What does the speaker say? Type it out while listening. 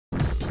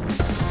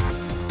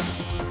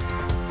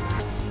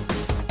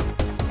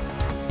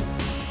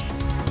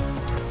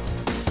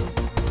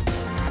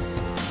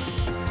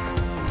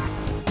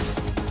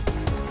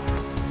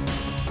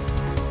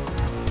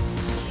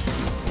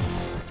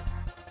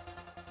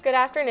Good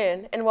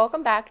afternoon, and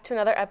welcome back to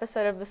another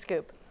episode of The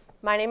Scoop.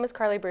 My name is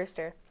Carly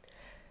Brewster.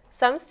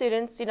 Some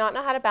students do not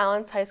know how to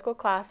balance high school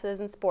classes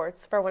and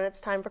sports for when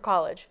it's time for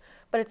college,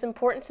 but it's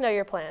important to know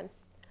your plan.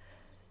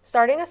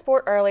 Starting a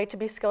sport early to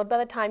be skilled by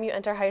the time you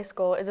enter high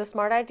school is a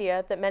smart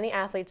idea that many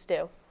athletes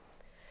do.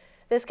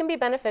 This can be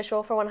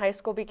beneficial for when high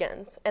school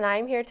begins, and I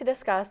am here to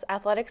discuss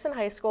athletics in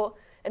high school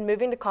and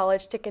moving to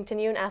college to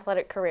continue an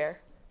athletic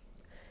career.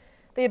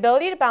 The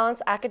ability to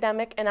balance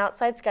academic and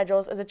outside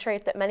schedules is a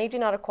trait that many do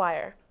not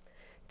acquire.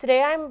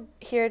 Today I'm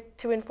here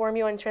to inform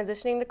you on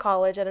transitioning to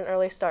college at an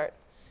early start.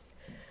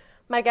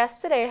 My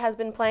guest today has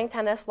been playing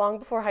tennis long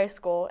before high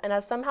school and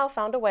has somehow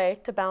found a way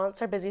to balance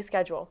her busy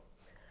schedule.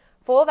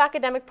 Full of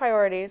academic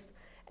priorities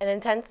and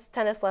intense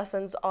tennis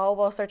lessons, all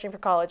while searching for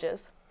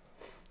colleges.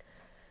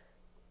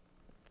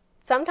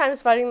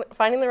 Sometimes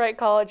finding the right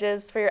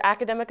colleges for your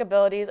academic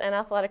abilities and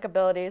athletic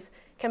abilities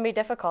can be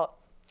difficult.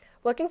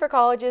 Looking for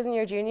colleges in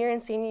your junior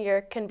and senior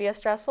year can be a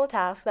stressful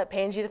task that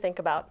pains you to think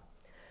about.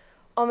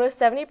 Almost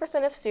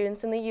 70% of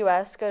students in the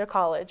U.S. go to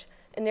college,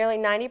 and nearly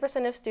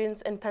 90% of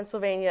students in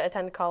Pennsylvania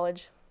attend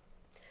college.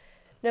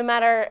 No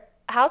matter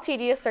how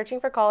tedious searching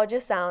for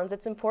colleges sounds,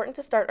 it's important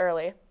to start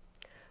early.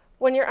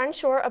 When you're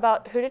unsure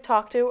about who to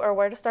talk to or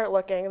where to start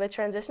looking, the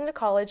transition to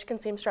college can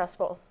seem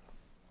stressful.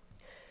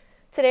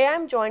 Today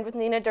I'm joined with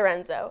Nina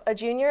Derienzo, a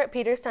junior at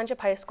Peters Township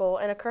High School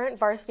and a current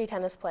varsity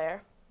tennis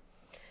player.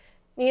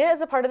 Nina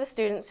is a part of the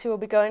students who will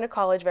be going to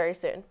college very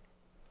soon.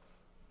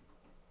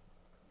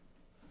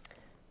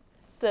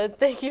 So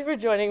thank you for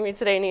joining me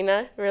today,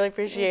 Nina. Really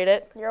appreciate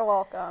it. You're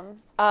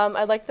welcome.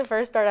 I'd like to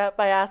first start out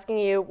by asking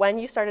you when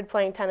you started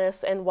playing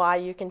tennis and why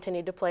you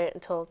continued to play it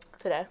until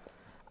today.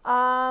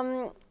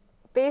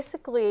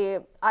 Basically,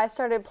 I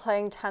started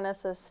playing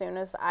tennis as soon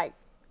as I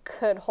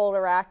could hold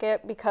a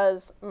racket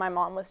because my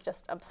mom was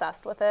just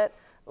obsessed with it.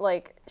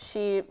 Like,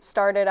 she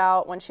started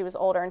out when she was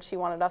older and she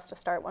wanted us to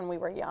start when we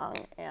were young.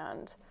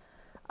 And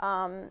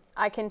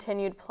I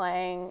continued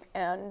playing,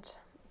 and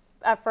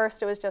at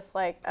first it was just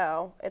like,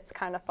 oh, it's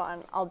kind of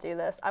fun, I'll do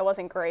this. I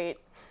wasn't great.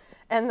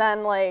 And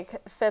then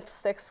like 5th,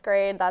 6th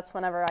grade, that's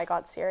whenever I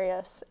got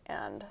serious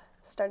and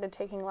started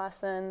taking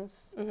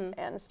lessons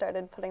and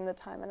started putting the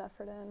time and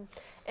effort in.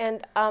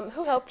 And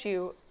who helped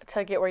you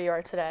to get where you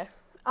are today?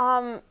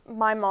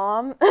 My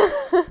mom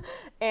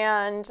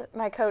and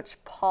my coach,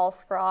 Paul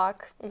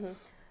Skrock.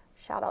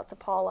 Shout out to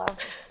Paula.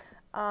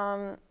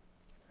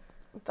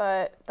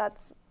 But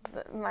that's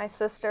my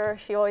sister.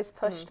 She always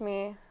pushed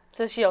me.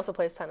 So she also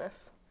plays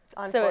tennis?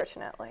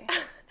 Unfortunately. So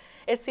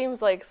it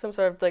seems like some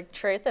sort of like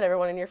trait that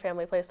everyone in your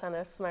family plays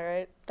tennis, am I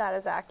right? That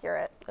is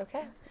accurate.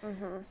 Okay.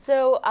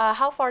 So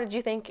how far did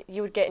you think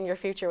you would get in your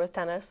future with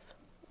tennis?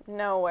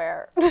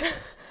 Nowhere.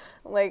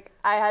 Like,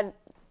 I had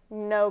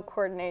no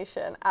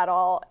coordination at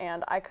all,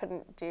 and I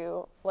couldn't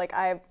do, like,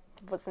 I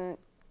wasn't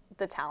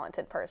the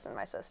talented person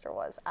my sister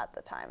was at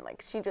the time.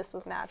 Like, she just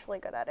was naturally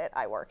good at it.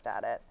 I worked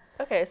at it.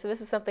 Okay, so this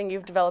is something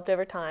you've developed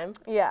over time.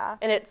 Yeah.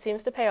 And it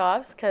seems to pay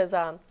off because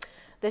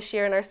this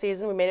year in our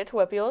season we made it to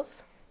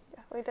Whippeals.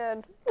 Yeah, we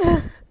did.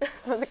 It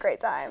was a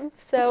great time.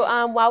 So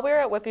while we were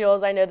at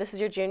Whippeals, I know this is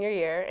your junior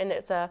year, and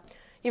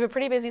you have a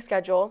pretty busy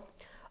schedule.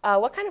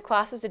 What kind of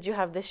classes did you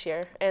have this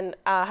year, and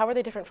how were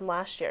they different from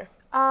last year?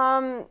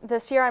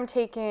 This year I'm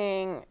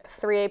taking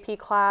 3 AP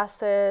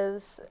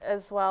classes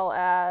as well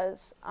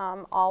as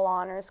all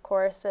honors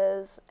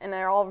courses, and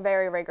they're all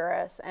very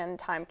rigorous and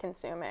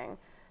time-consuming.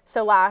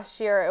 So last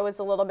year it was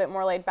a little bit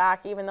more laid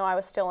back. Even though I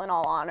was still in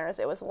all honors,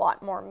 it was a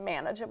lot more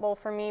manageable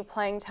for me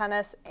playing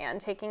tennis and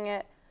taking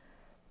it.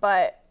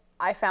 But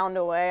I found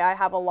a way. I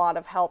have a lot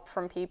of help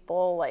from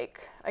people.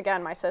 Like,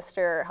 again, my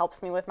sister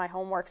helps me with my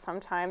homework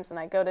sometimes, and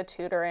I go to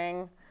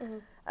tutoring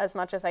as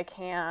much as I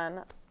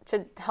can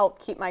to help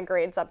keep my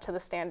grades up to the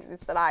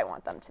standards that I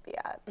want them to be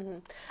at.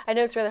 I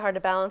know it's really hard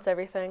to balance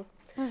everything.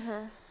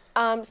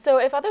 So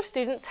if other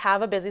students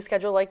have a busy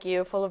schedule like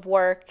you, full of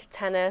work,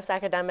 tennis,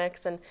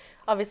 academics, and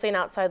obviously an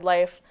outside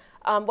life,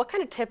 what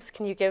kind of tips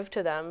can you give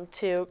to them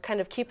to kind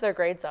of keep their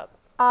grades up?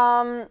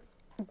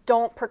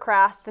 Don't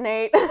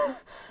procrastinate.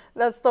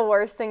 That's the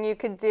worst thing you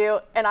could do,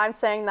 and I'm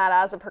saying that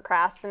as a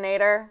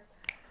procrastinator.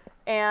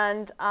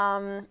 And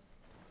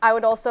I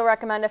would also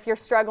recommend, if you're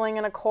struggling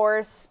in a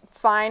course,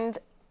 find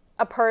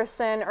a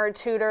person or a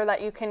tutor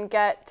that you can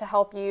get to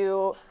help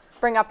you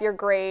bring up your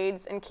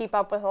grades and keep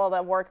up with all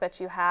the work that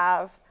you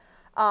have.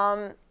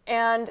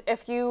 And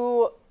if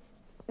you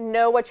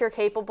know what you're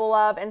capable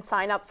of and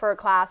sign up for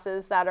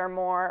classes that are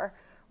more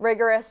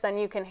rigorous than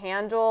you can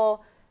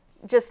handle,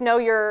 just know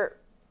your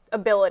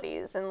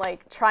abilities and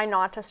like try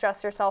not to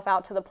stress yourself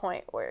out to the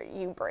point where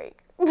you break,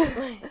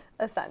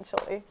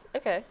 essentially.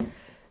 Okay.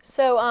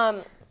 So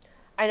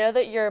I know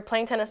that you're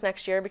playing tennis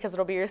next year because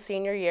it'll be your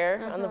senior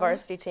year on the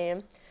varsity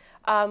team.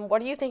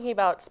 What are you thinking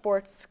about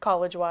sports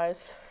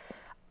college-wise?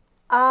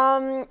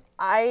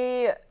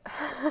 I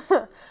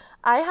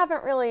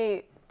haven't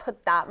really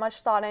put that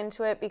much thought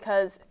into it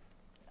because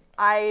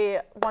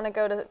I want to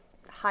go to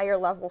higher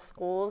level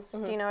schools.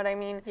 Do you know what I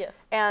mean? Yes.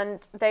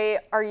 And they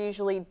are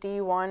usually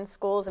D1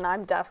 schools, and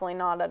I'm definitely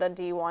not at a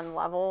D1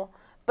 level.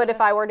 But if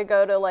I were to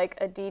go to like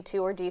a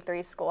D2 or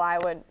D3 school, I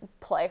would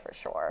play for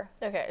sure.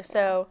 Okay,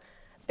 so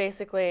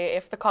basically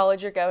if the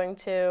college you're going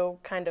to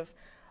kind of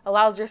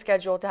allows your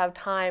schedule to have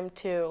time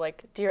to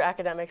like do your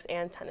academics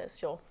and tennis,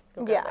 you'll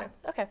go there.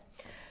 Okay.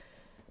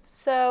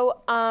 So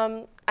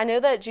I know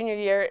that junior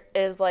year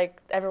is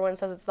like everyone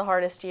says it's the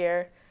hardest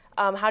year.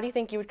 How do you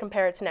think you would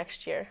compare it to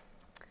next year?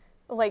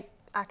 Like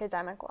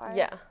academic-wise?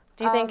 Yeah.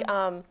 Do you think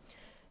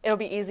it'll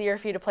be easier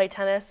for you to play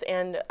tennis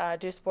and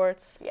do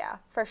sports? Yeah,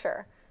 for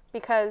sure.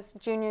 Because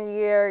junior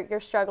year, you're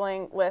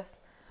struggling with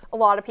a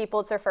lot of people.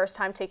 It's their first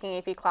time taking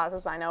AP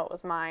classes. I know it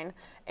was mine.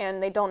 And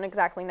they don't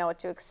exactly know what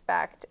to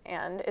expect.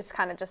 And it's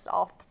kind of just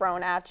all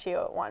thrown at you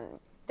at one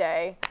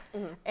day.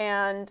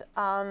 And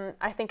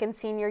I think in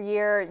senior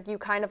year, you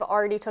kind of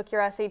already took your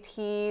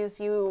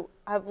SATs. You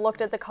have looked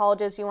at the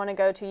colleges you want to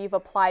go to. You've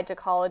applied to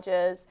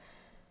colleges.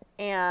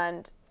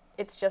 And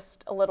it's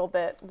just a little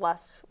bit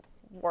less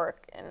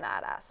work in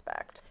that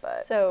aspect.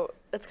 But so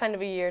it's kind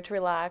of a year to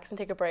relax and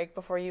take a break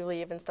before you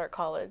leave and start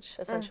college,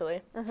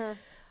 essentially.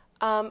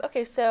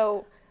 Okay,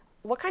 so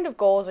what kind of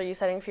goals are you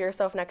setting for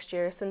yourself next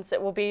year, since it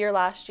will be your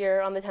last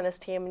year on the tennis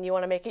team and you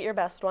want to make it your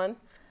best one?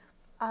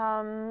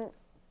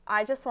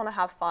 I just want to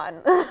have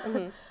fun.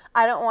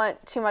 I don't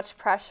want too much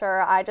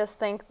pressure. I just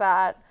think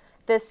that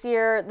this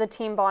year the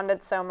team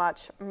bonded so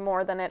much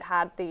more than it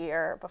had the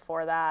year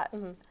before that.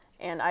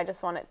 And I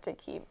just want it to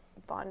keep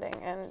bonding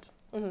and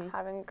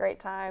having a great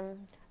time.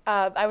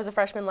 I was a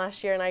freshman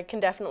last year, and I can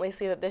definitely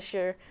see that this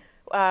year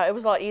it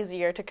was a lot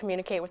easier to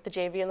communicate with the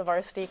JV and the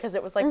varsity, because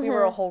it was like we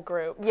were a whole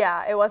group.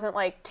 Yeah, it wasn't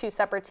like two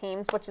separate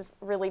teams, which is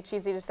really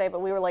cheesy to say,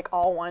 but we were like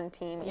all one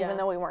team, even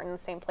though we weren't in the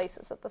same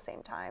places at the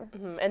same time.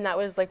 And that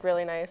was like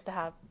really nice to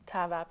have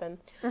happen.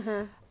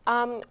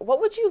 What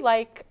would you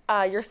like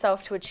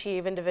yourself to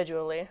achieve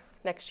individually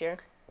next year?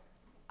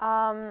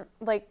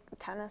 Like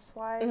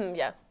tennis-wise?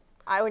 Yeah.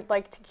 I would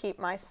like to keep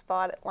my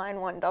spot at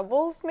line 1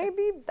 doubles,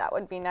 maybe. That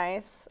would be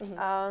nice.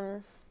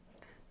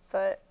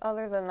 But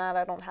other than that,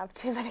 I don't have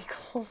too many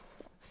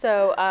goals.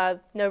 So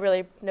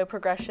no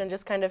progression,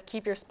 just kind of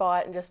keep your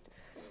spot and just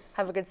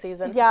have a good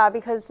season. Yeah,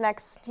 because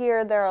next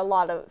year there are a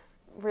lot of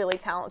really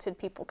talented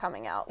people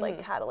coming out,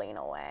 like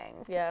Catalina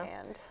Wang. Yeah.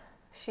 And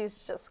she's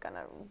just going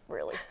to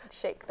really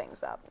shake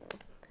things up.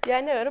 Yeah,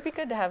 I know. It'll be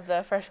good to have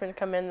the freshmen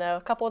come in, though.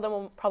 A couple of them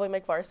will probably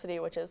make varsity,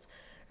 which is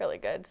really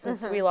good,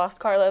 since we lost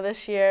Carla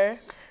this year.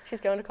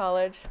 She's going to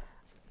college.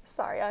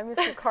 Sorry, I miss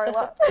you,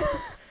 Carla.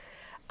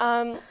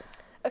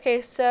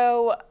 Okay,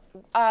 so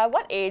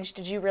what age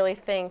did you really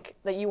think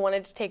that you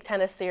wanted to take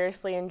tennis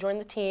seriously and join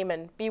the team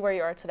and be where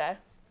you are today?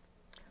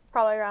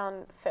 Probably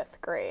around 5th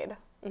grade.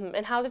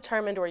 And how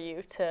determined were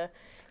you to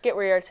get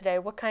where you are today?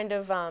 What kind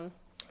of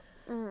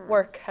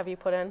work have you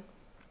put in?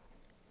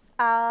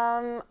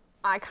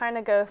 I kind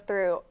of go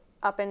through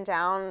up and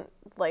down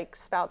like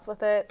spouts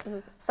with it.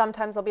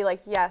 Sometimes I'll be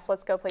like, yes,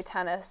 let's go play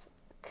tennis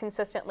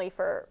consistently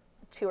for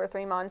 2 or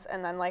 3 months,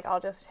 and then like I'll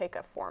just take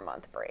a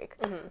 4-month break.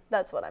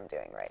 That's what I'm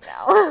doing right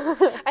now.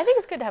 I think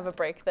it's good to have a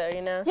break, though,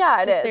 you know?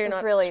 Yeah, it just is. so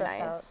It's really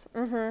nice.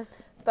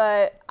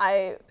 But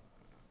I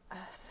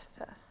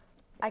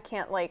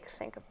can't like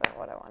think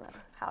about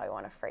how I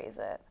want to phrase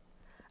it.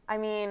 I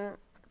mean,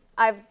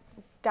 I've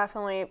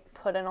definitely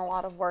put in a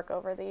lot of work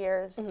over the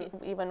years,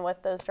 even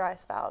with those dry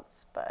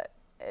spouts, but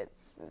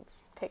it's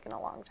taken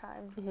a long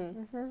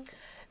time.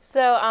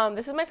 So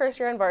this is my first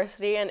year on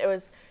varsity, and it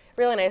was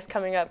really nice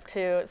coming up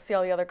to see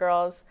all the other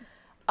girls.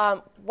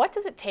 What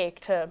does it take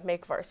to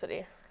make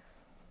varsity?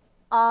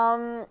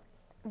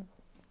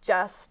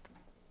 Just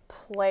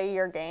play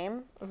your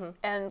game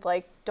and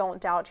like don't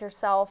doubt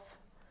yourself.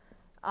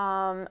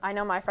 I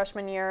know my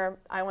freshman year,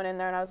 I went in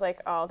there and I was like,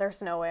 oh,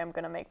 there's no way I'm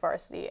going to make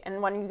varsity.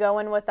 And when you go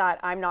in with that,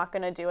 I'm not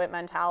going to do it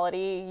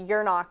mentality,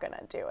 you're not going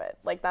to do it.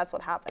 Like, that's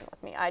what happened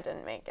with me. I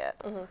didn't make it.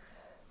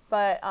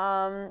 But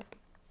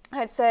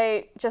I'd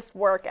say just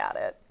work at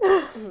it.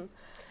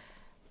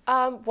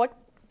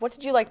 What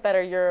did you like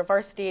better, your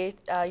varsity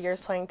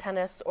years playing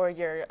tennis or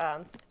your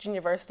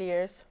junior varsity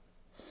years?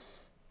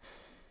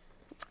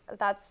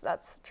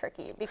 That's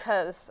tricky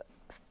because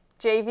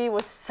JV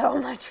was so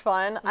much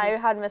fun. I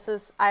had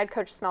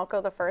Coach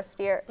Smelko the first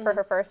year for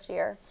her first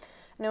year,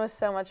 and it was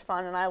so much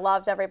fun, and I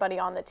loved everybody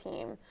on the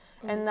team.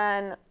 And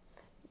then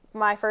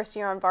my first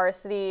year on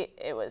varsity,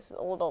 it was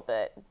a little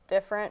bit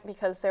different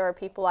because there were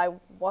people I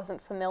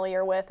wasn't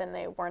familiar with, and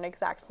they weren't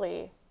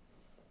exactly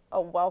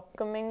a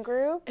welcoming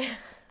group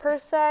per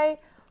se.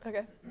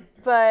 Okay.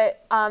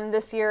 But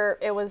this year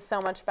it was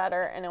so much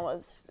better, and it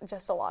was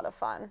just a lot of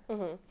fun.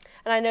 And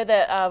I know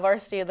that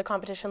varsity, the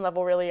competition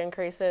level really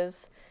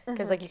increases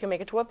because like you can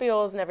make it to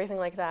whoop-eels and everything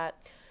like that.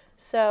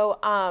 So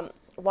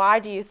why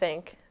do you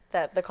think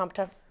that the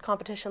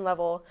competition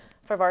level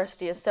for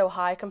varsity is so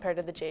high compared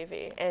to the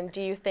JV? And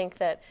do you think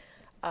that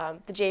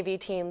the JV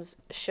teams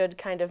should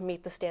kind of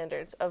meet the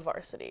standards of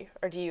varsity,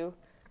 or do you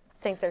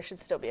think there should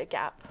still be a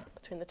gap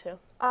between the two?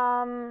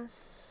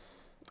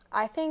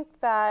 I think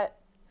that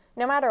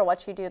no matter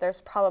what you do,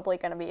 there's probably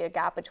going to be a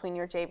gap between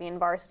your JV and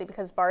varsity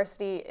because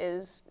varsity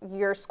is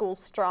your school's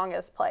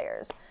strongest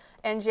players.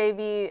 And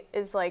JV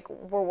is like,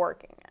 we're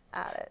working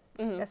at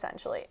it,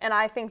 essentially. And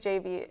I think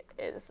JV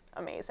is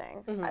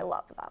amazing. I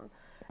love them.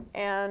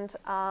 And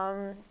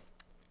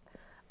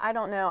I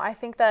don't know. I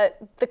think that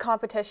the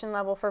competition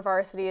level for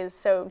varsity is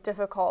so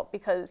difficult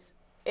because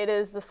it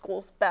is the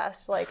school's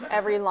best. Like,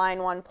 every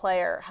Line 1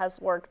 player has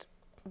worked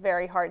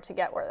very hard to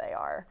get where they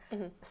are,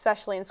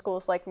 especially in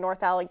schools like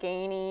North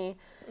Allegheny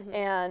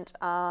and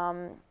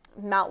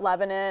Mount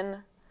Lebanon.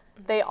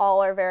 They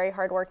all are very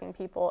hardworking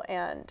people,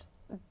 and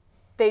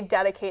they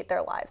dedicate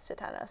their lives to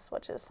tennis,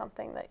 which is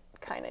something that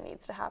kind of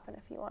needs to happen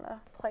if you want to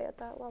play at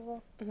that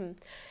level.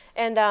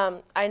 And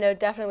I know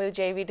definitely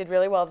the JV did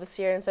really well this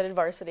year, and so did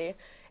varsity.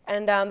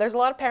 And there's a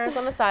lot of parents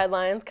on the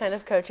sidelines kind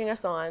of coaching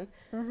us on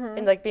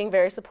and like being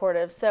very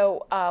supportive.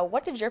 So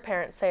what did your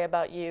parents say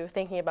about you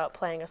thinking about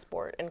playing a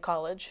sport in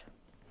college?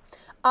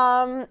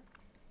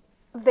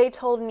 They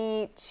told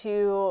me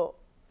to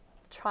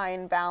try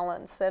and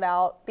balance it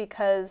out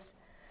because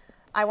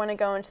I want to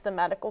go into the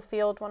medical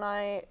field when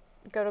I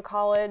go to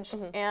college,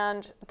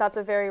 and that's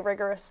a very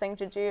rigorous thing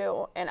to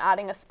do, and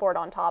adding a sport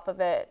on top of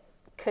it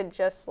could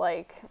just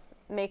like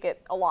make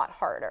it a lot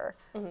harder.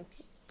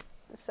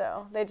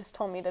 So they just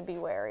told me to be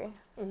wary.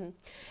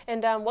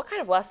 And what kind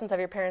of lessons have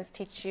your parents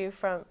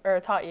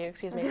taught you,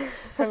 excuse me,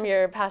 from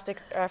your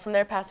from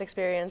their past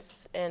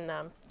experience in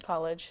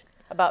college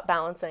about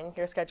balancing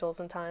your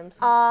schedules and times?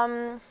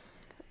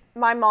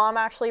 My mom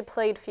actually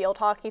played field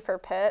hockey for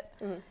Pitt,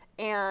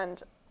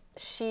 and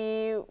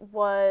she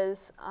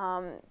was,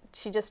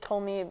 she just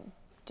told me,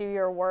 do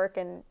your work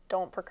and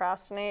don't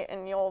procrastinate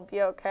and you'll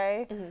be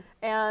okay.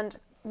 And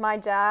my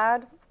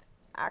dad,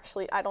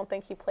 actually, I don't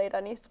think he played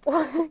any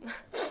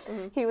sports.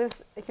 He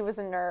was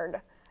a nerd,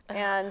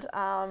 and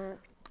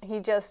he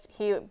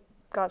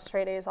got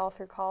straight A's all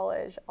through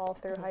college, all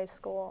through high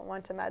school,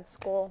 went to med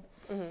school,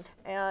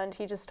 and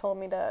he just told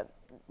me to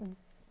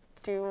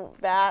do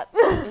that.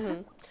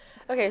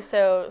 Okay,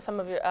 so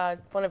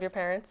one of your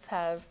parents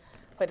have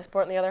played a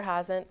sport and the other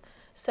hasn't.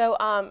 So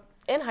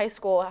in high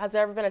school, has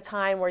there ever been a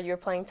time where you were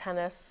playing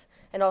tennis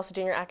and also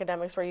doing your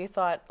academics where you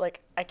thought, like,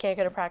 I can't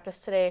go to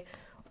practice today,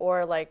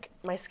 or like,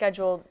 my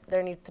schedule,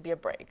 there needs to be a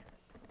break?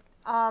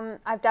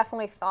 I've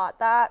definitely thought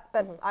that,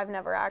 but I've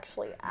never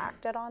actually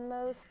acted on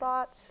those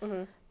thoughts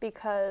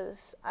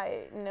because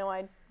I know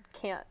I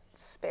can't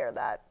spare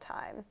that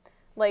time.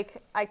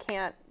 Like, I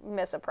can't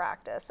miss a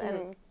practice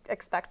and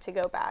expect to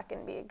go back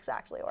and be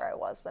exactly where I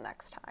was the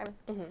next time.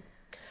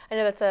 I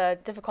know that's a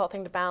difficult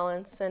thing to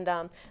balance, and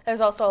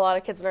there's also a lot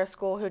of kids in our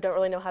school who don't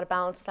really know how to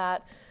balance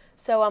that.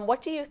 So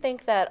what do you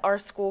think that our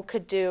school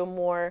could do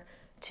more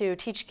to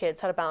teach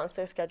kids how to balance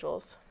their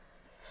schedules?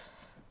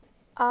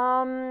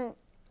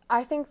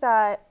 I think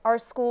that our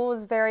school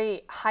is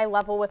very high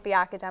level with the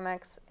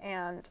academics,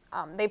 and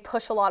they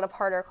push a lot of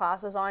harder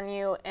classes on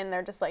you, and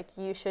they're just like,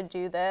 you should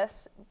do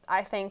this.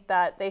 I think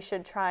that they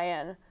should try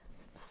and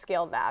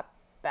scale that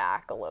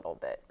back a little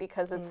bit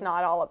because it's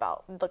not all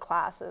about the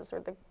classes or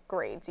the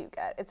grades you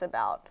get. It's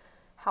about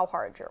how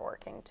hard you're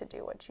working to do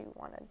what you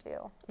want to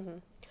do.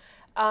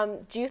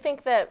 Do you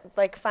think that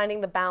like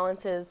finding the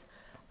balance is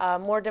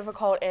more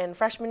difficult in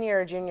freshman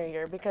year or junior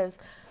year? Because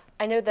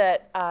I know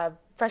that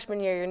freshman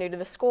year you're new to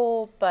the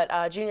school,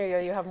 but junior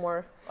year you have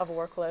more of a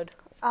workload.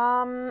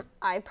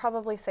 I'd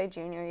probably say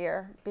junior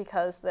year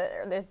because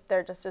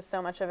there just is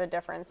so much of a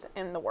difference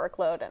in the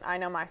workload. And I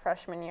know my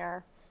freshman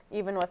year,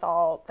 even with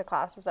all the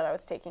classes that I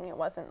was taking, it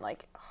wasn't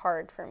like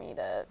hard for me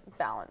to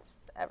balance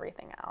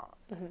everything out.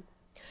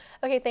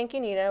 Okay, thank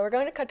you, Nina. We're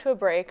going to cut to a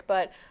break,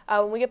 but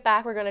when we get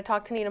back, we're going to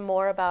talk to Nina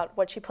more about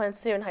what she plans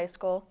to do in high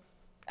school,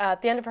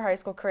 at the end of her high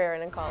school career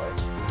and in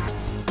college.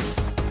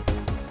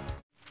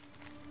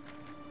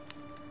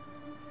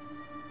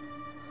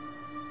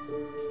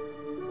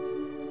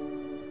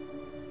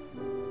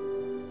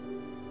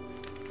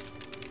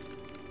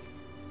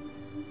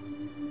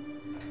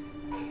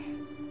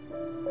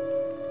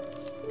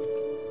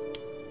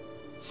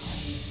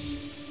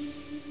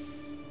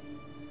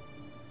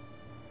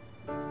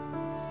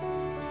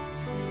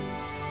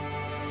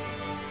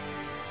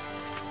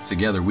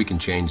 Together, we can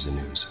change the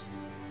news.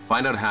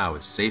 Find out how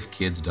at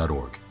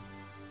safekids.org.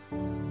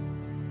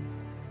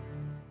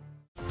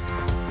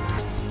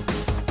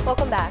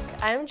 Welcome back.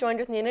 I am joined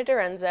with Nina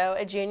Derienzo,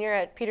 a junior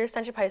at Peters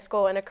Township High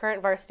School and a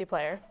current varsity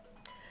player.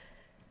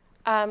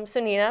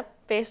 So Nina,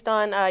 based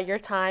on your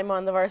time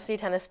on the varsity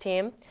tennis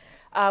team,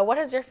 what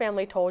has your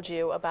family told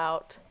you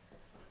about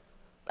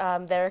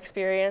their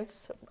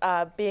experience?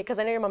 Because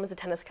I know your mom is a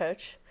tennis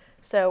coach.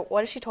 So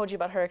what has she told you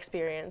about her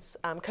experience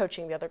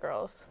coaching the other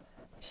girls?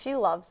 She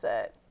loves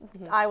it.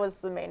 I was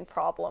the main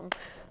problem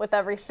with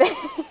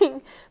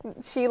everything.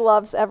 She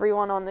loves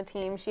everyone on the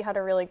team. She had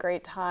a really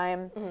great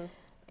time.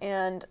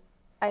 And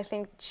I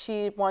think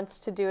she wants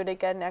to do it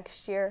again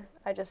next year.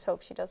 I just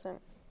hope she doesn't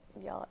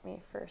yell at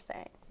me for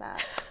saying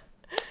that.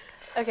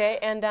 Okay,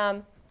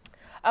 and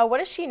what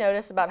does she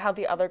notice about how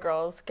the other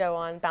girls go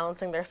on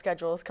balancing their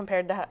schedules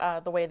compared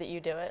to the way that you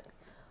do it?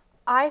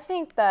 I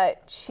think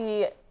that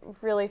she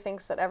really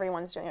thinks that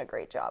everyone's doing a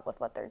great job with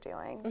what they're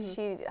doing. Mm-hmm.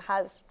 She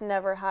has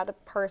never had a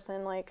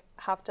person like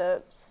have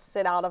to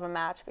sit out of a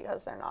match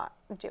because they're not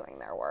doing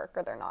their work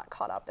or they're not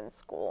caught up in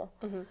school.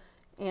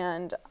 Mm-hmm.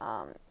 And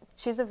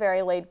she's a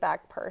very laid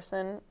back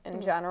person in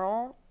Mm-hmm.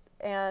 general.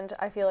 And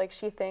I feel like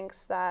she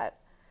thinks that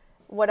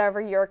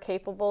whatever you're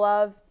capable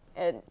of,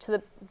 and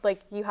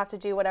you have to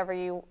do whatever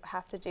you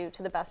have to do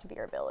to the best of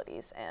your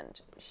abilities,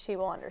 and she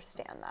will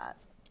understand that.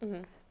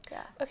 Mm-hmm.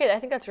 Yeah. Okay, I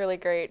think that's really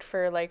great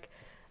for like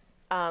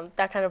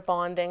that kind of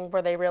bonding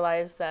where they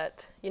realize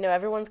that, you know,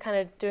 everyone's kind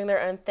of doing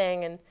their own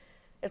thing and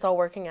it's all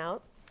working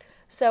out.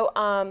 So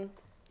on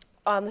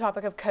the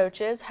topic of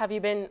coaches, have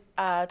you been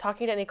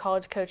talking to any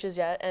college coaches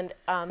yet? And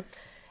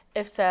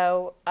if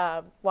so,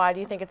 why do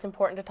you think it's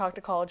important to talk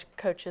to college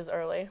coaches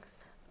early?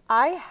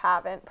 I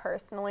haven't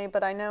personally,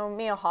 but I know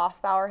Mia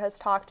Hoffbauer has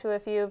talked to a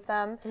few of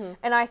them.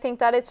 And I think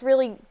that it's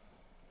really,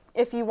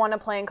 if you want to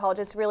play in college,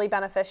 it's really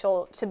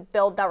beneficial to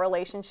build that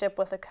relationship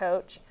with a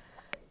coach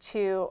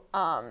to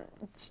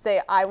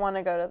say, I want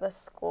to go to this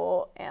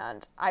school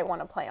and I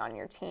want to play on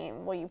your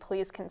team. Will you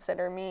please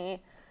consider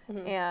me?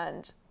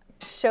 And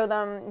show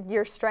them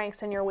your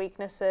strengths and your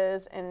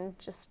weaknesses and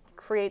just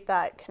create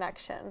that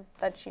connection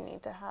that you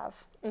need to have.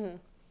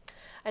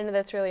 I know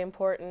that's really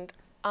important.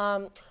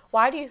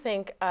 Why do you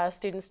think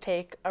students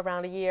take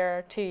around a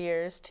year, 2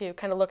 years to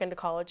kind of look into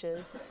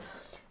colleges?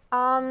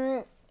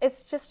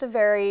 It's just a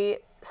very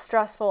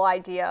stressful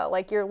idea.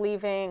 Like, you're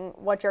leaving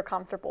what you're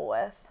comfortable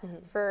with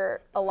for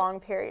a long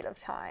period of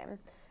time.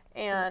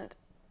 And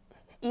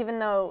even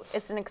though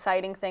it's an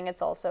exciting thing,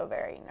 it's also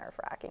very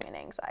nerve-wracking and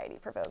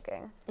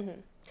anxiety-provoking.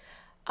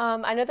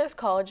 I know there's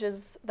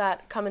colleges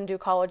that come and do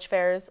college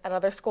fairs at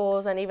other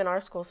schools and even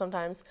our school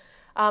sometimes.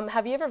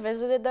 Have you ever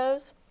visited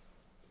those?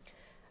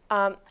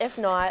 If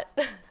not,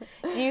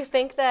 do you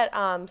think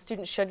that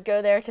students should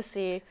go there to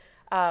see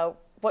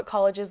what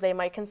colleges they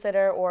might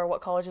consider or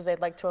what colleges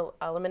they'd like to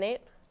eliminate?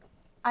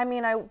 I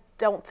mean, I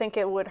don't think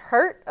it would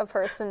hurt a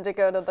person to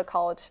go to the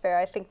college fair.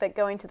 I think that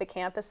going to the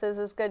campuses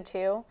is good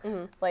too.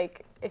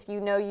 Like, if you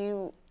know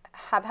you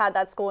have had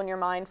that school in your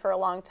mind for a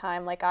long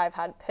time, like I've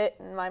had Pitt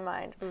in my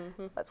mind,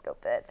 let's go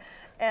Pitt.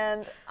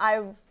 And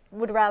I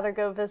would rather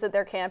go visit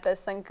their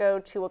campus than go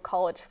to a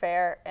college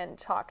fair and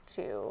talk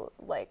to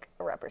like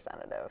a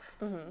representative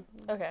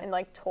Okay. and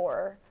like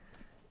tour,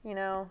 you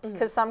know,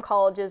 because some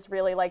colleges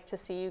really like to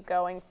see you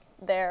going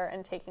there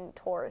and taking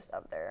tours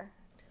of their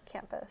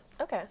campus.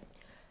 Okay.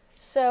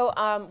 So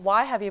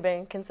why have you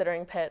been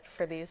considering Pitt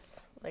for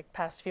these like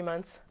past few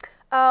months?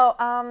 Oh,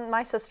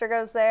 my sister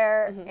goes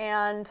there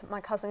and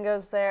my cousin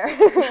goes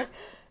there.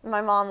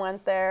 My mom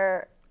went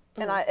there.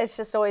 And it's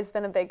just always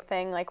been a big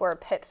thing. Like, we're a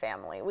Pitt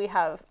family. We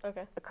have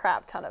a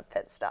crap ton of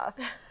Pitt stuff.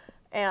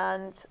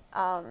 And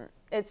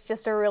it's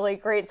just a really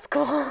great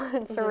school.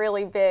 It's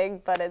really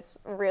big, but it's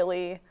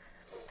rigorous,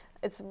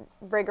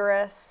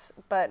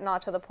 but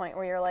not to the point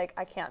where you're like,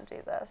 I can't do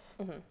this.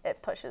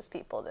 It pushes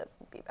people to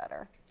be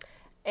better.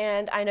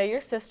 And I know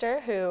your sister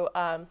who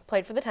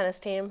played for the tennis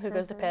team, who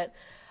goes to Pitt.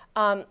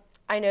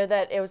 I know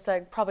that it was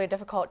probably a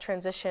difficult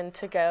transition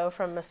to go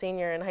from a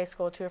senior in high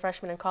school to a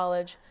freshman in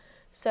college.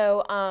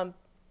 So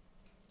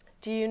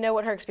do you know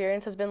what her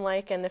experience has been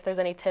like and if there's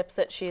any tips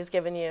that she's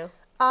given you?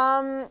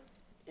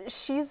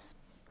 She's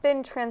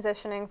been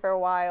transitioning for a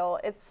while.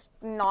 It's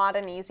not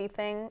an easy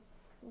thing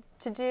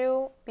to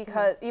do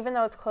because even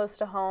though it's close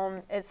to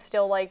home, it's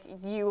still like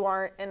you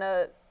aren't in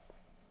a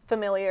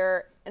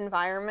familiar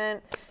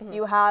environment.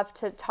 You have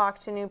to talk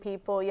to new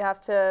people. You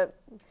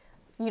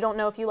don't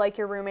know if you like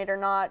your roommate or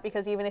not,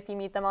 because even if you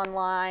meet them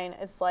online,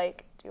 it's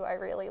like, do I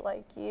really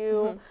like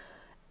you?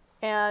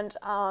 And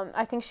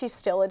I think she's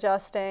still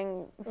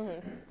adjusting,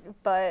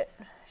 but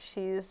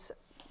she's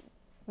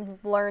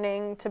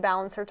learning to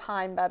balance her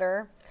time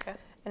better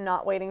and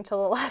not waiting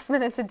till the last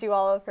minute to do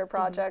all of her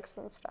projects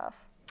and stuff.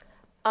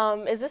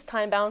 Is this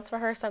time balance for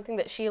her something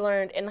that she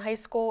learned in high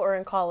school or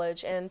in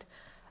college? And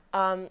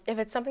if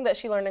it's something that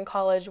she learned in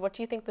college, what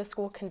do you think the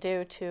school can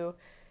do to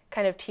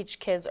kind of teach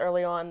kids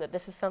early on that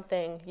this is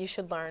something you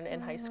should learn in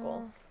high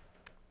school?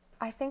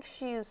 I think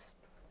she's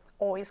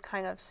always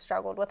kind of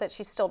struggled with it.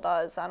 She still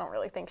does. I don't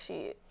really think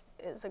she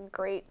is a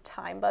great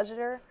time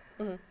budgeter.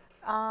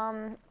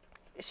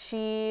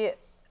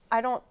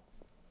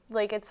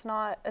 It's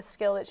not a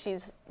skill that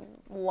she's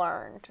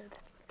learned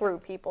through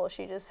people.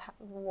 She just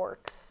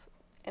works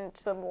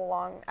into the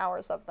long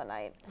hours of the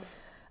night.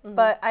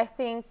 But I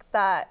think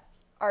that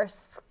our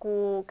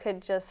school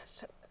could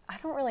just, I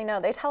don't really know.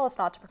 They tell us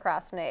not to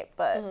procrastinate,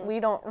 but we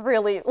don't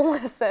really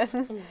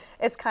listen.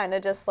 It's kind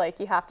of just like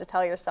you have to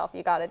tell yourself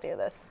you got to do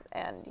this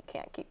and you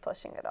can't keep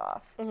pushing it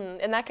off.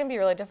 And that can be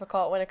really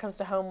difficult when it comes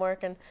to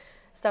homework and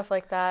stuff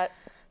like that.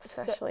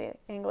 Especially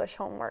English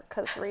homework,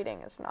 because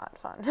reading is not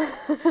fun.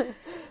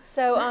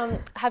 So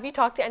have you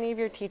talked to any of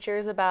your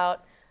teachers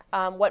about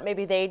what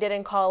maybe they did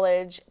in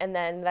college and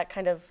then that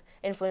kind of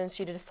influenced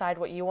you to decide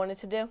what you wanted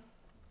to do?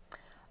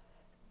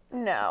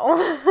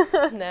 No.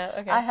 No?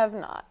 Okay. I have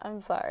not. I'm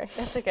sorry.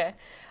 That's okay.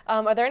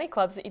 Are there any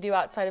clubs that you do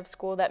outside of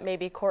school that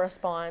maybe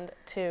correspond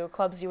to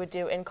clubs you would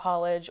do in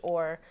college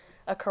or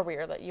a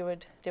career that you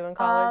would do in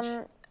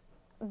college?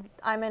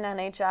 I'm in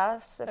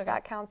NHS, if Okay.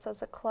 that counts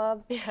as a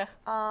club. Yeah.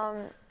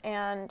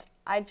 And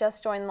I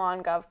just joined Law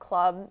and Gov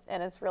Club,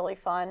 and it's really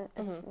fun.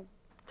 It's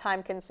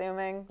time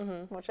consuming,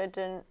 which I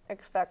didn't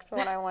expect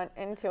when I went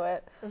into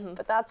it,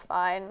 but that's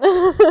fine.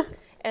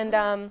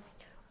 And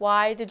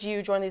why did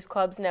you join these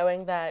clubs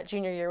knowing that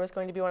junior year was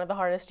going to be one of the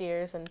hardest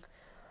years? And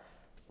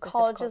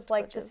Colleges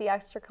like to see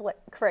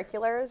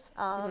extracurriculars.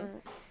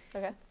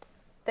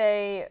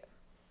 Okay.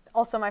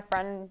 Also my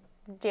friend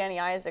Danny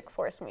Isaac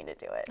forced me to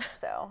do it,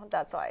 so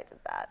that's why I did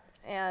that.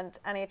 And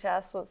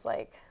NHS was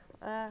like,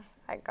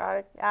 I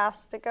got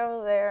asked to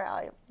go there.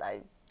 I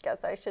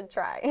guess I should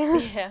try.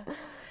 Yeah.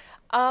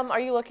 Are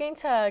you looking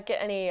to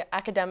get any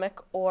academic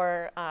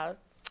or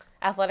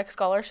athletic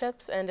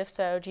scholarships? And if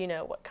so, do you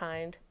know what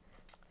kind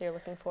you're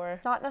looking for?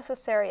 Not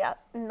necessarily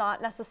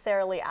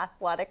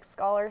athletic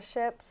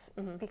scholarships,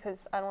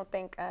 because I don't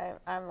think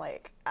I'm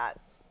like at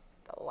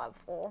the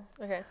level.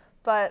 Okay.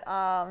 But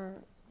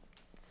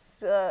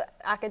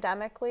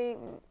academically,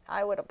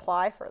 I would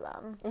apply for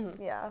them.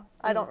 Yeah,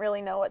 I don't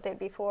really know what they'd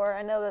be for.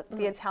 I know that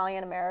the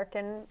Italian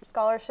American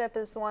scholarship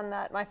is one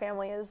that my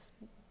family has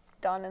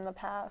done in the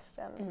past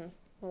and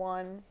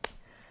won,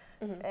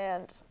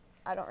 and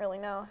I don't really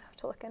know. I have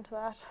to look into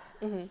that.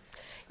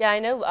 Yeah, I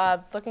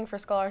know looking for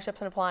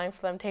scholarships and applying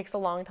for them takes a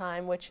long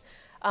time, which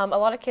a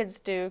lot of kids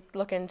do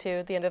look into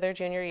at the end of their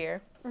junior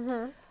year.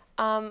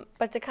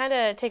 But to kind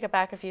of take it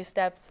back a few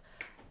steps,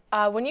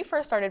 when you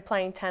first started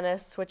playing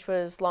tennis, which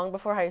was long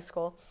before high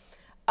school,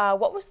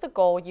 what was the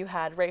goal you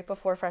had right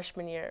before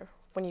freshman year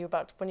when you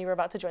were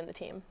about to join the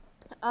team?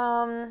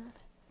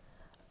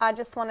 I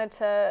just wanted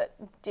to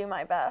do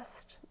my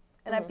best,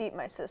 and I beat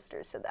my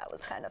sister, so that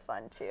was kind of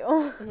fun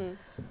too.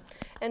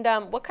 And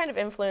what kind of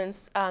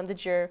influence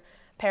did your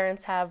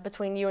parents have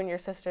between you and your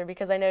sister?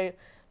 Because I know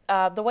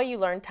the way you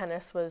learned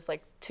tennis was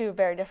like two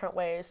very different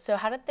ways. So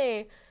how did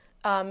they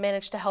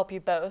manage to help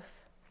you both,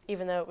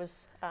 even though it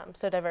was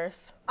so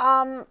diverse?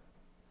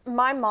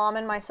 My mom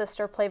and my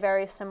sister play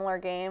very similar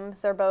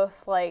games. They're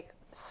both like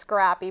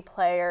scrappy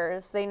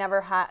players. They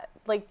never had,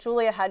 like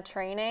Julia had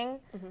training,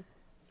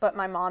 but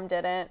my mom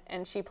didn't,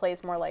 and she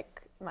plays more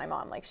like my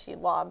mom. Like she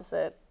lobs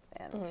it,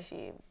 and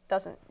she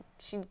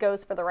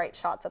goes for the right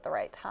shots at the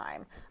right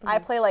time. I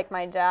play like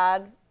my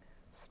dad,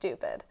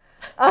 stupid.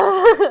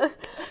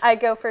 I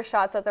go for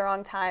shots at the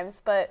wrong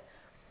times, but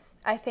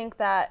I think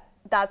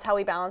that's how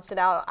we balanced it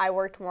out. I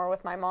worked more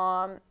with my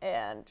mom,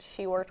 and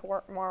she worked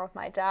more with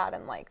my dad,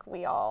 and like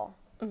we all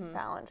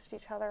balanced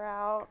each other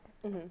out.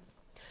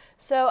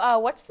 So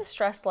what's the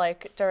stress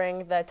like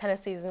during the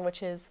tennis season,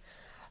 which is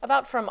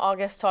about from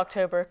August to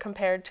October,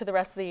 compared to the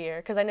rest of the year?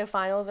 Because I know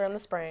finals are in the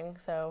spring,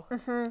 so.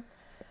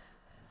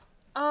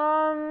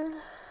 I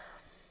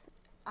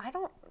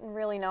don't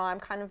really know. I'm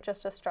kind of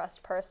just a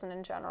stressed person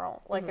in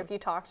general. Like if you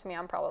talk to me,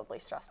 I'm probably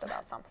stressed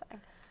about something.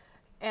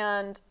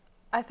 And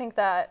I think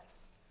that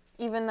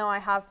even though I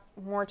have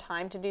more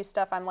time to do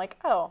stuff, I'm like,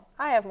 oh,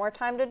 I have more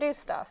time to do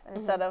stuff.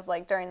 Instead of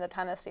like during the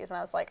tennis season,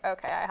 I was like,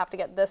 okay, I have to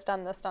get this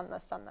done, this done,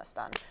 this done, this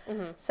done.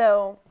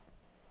 So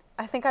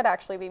I think I'd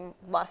actually be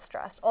less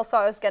stressed. Also,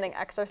 I was getting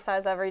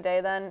exercise every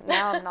day then.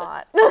 Now I'm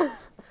not.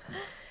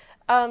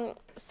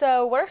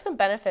 So what are some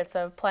benefits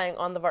of playing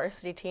on the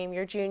varsity team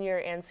your junior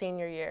and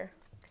senior year?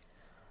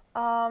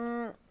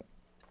 I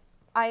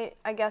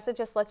guess it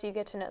just lets you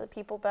get to know the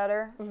people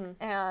better,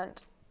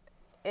 and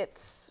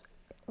it's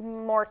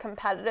more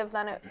competitive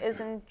than it is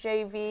in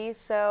JV,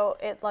 so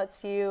it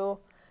lets you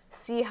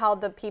see how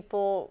the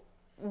people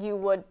you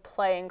would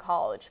play in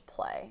college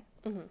play.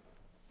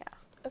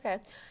 Okay.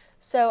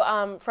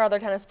 So for other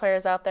tennis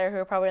players out there who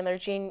are probably in their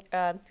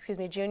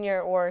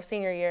junior or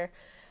senior year,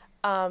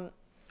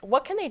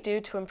 what can they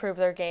do to improve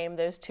their game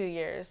those 2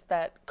 years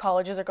that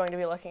colleges are going to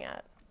be looking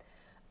at?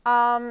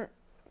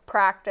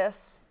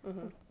 Practice,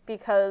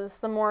 because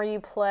the more you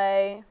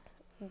play,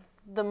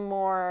 the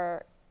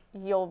more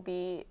you'll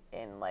be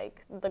in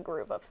like the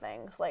groove of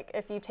things. Like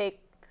if you take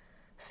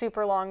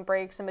super long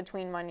breaks in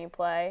between when you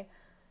play,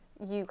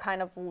 you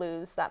kind of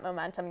lose that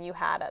momentum you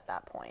had at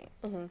that point.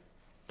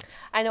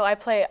 I know I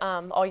play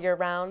all year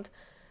round.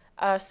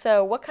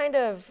 So what kind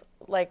of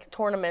like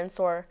tournaments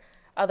or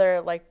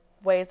other like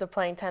ways of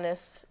playing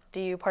tennis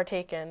do you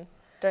partake in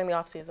during the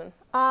off season?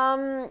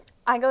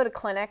 I go to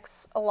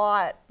clinics a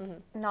lot,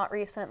 not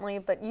recently,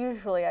 but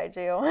usually I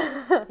do.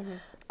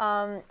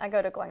 I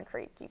go to Glen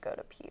Creek, you go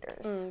to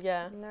Peters.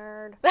 Yeah.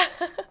 Nerd.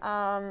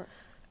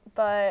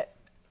 But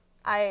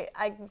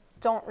I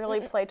don't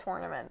really play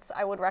tournaments.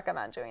 I would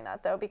recommend doing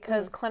that though,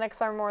 because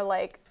clinics are more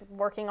like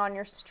working on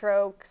your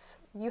strokes.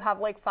 You have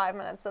like 5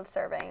 minutes of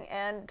serving,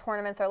 and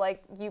tournaments are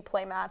like you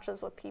play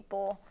matches with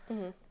people,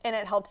 and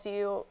it helps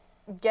you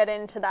get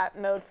into that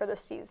mode for the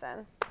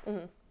season.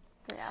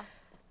 Yeah.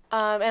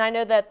 And I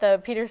know that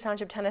the Peters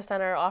Township Tennis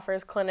Center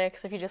offers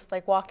clinics. If you just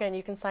like walk in,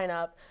 you can sign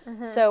up.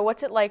 So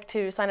what's it like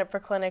to sign up for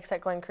clinics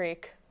at Glen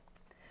Creek?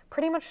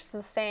 Pretty much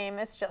the same.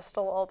 It's just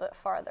a little bit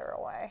farther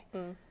away.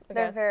 Okay.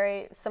 They're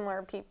very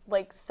similar,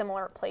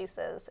 similar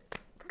places,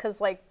 because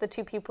like the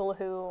two people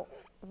who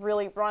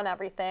really run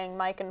everything,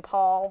 Mike and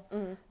Paul,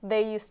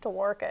 they used to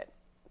work at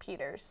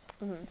Peters.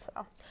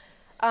 So,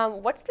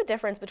 what's the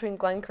difference between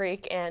Glen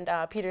Creek and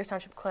Peters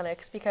Township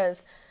clinics?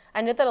 Because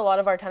I know that a lot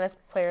of our tennis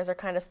players are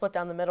kind of split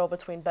down the middle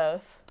between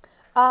both.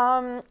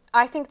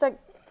 I think that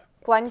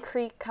Glen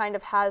Creek kind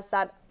of has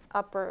that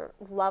upper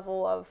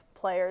level of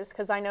players,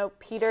 because I know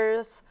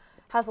Peters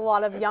has a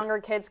lot of younger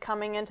kids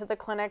coming into the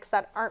clinics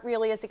that aren't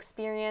really as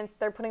experienced.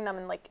 They're putting them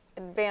in like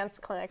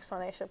advanced clinics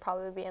when they should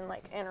probably be in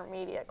like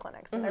intermediate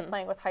clinics, and they're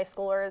playing with high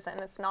schoolers, and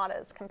it's not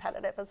as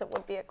competitive as it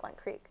would be at Glen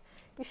Creek.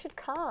 You should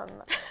come.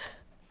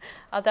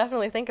 I'll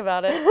definitely think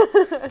about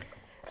it.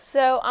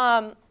 So,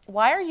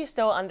 why are you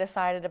still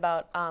undecided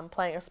about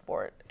playing a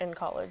sport in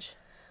college?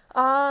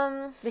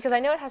 Because I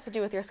know it has to do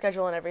with your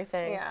schedule and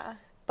everything. Yeah.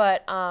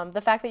 But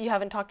the fact that you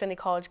haven't talked to any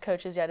college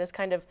coaches yet is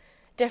kind of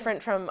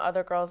different from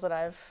other girls that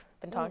I've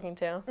been talking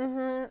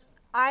to.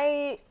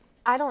 I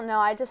don't know.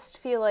 I just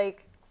feel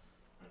like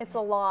it's a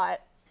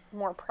lot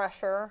more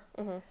pressure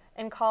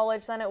in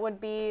college than it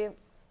would be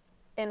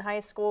in high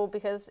school,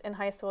 because in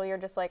high school you're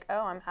just like,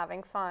 oh, I'm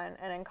having fun,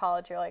 and in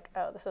college you're like,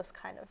 oh, this is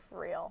kind of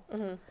real.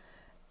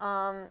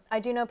 I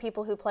do know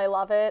people who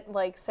love it.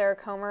 Like Sarah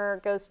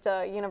Comer goes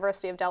to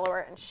University of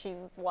Delaware and she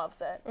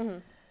loves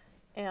it.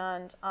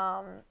 And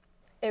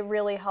it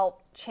really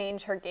helped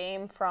change her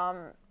game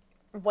from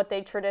what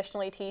they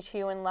traditionally teach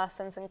you in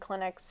lessons and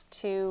clinics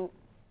to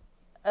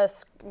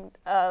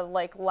a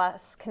like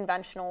less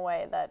conventional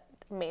way that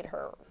made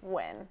her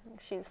win.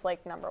 She's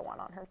like #1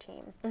 on her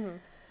team.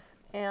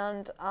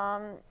 And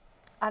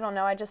I don't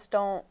know,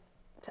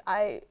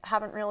 I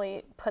haven't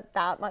really put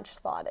that much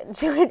thought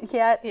into it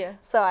yet. Yeah.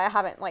 So I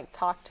haven't like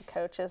talked to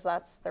coaches.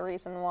 That's the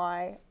reason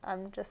why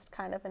I'm just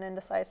kind of an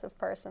indecisive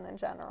person in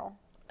general.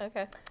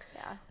 Okay.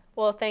 Yeah.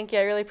 Well, thank you.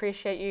 I really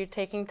appreciate you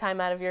taking time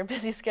out of your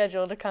busy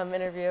schedule to come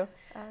interview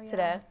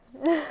today.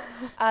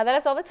 That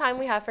is all the time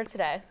we have for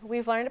today.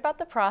 We've learned about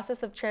the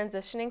process of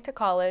transitioning to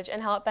college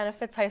and how it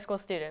benefits high school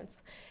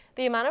students.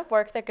 The amount of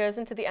work that goes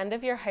into the end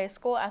of your high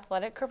school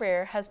athletic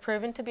career has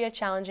proven to be a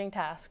challenging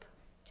task.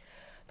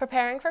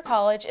 Preparing for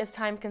college is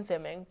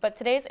time-consuming, but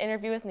today's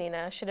interview with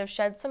Nina should have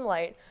shed some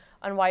light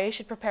on why you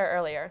should prepare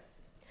earlier.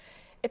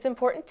 It's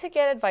important to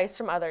get advice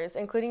from others,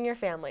 including your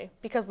family,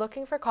 because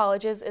looking for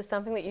colleges is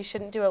something that you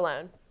shouldn't do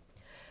alone.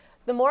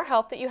 The more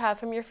help that you have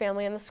from your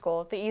family and the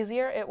school, the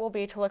easier it will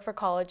be to look for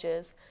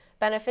colleges,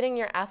 benefiting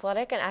your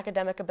athletic and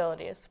academic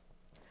abilities.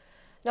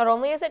 Not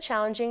only is it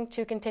challenging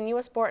to continue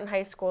a sport in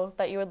high school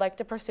that you would like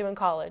to pursue in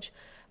college,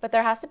 but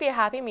there has to be a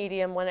happy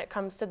medium when it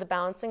comes to the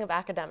balancing of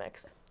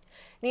academics.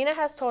 Nina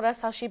has told us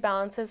how she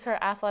balances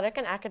her athletic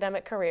and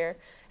academic career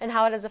and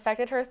how it has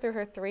affected her through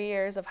her 3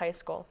 years of high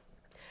school.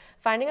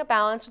 Finding a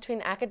balance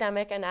between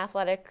academic and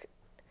athletics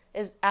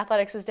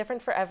is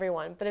different for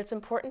everyone, but it's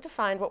important to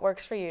find what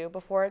works for you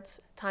before it's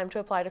time to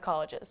apply to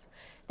colleges.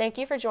 Thank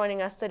you for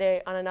joining us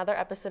today on another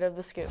episode of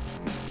The Scoop.